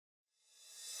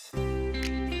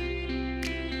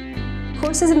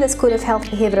Courses in the School of Health,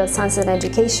 Behavioral Sciences and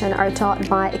Education are taught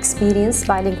by experienced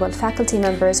bilingual faculty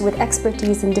members with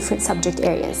expertise in different subject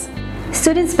areas.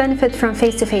 Students benefit from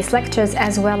face-to-face lectures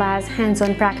as well as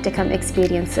hands-on practicum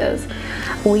experiences.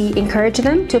 We encourage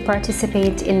them to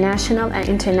participate in national and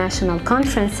international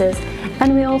conferences,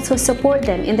 and we also support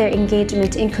them in their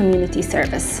engagement in community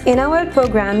service. In our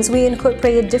programs, we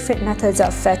incorporate different methods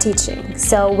of teaching.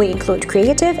 So we include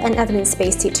creative and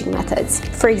evidence-based teaching methods.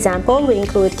 For example, we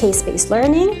include case-based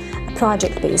learning,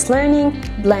 project-based learning,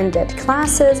 blended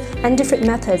classes, and different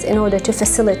methods in order to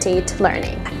facilitate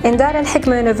learning. In Dar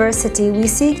Al-Hekma University, we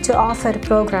seek to offer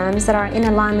programs that are in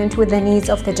alignment with the needs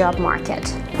of the job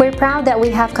market. We're proud that we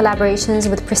have collaborations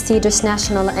with prestigious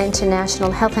national and international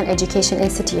health and education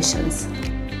institutions.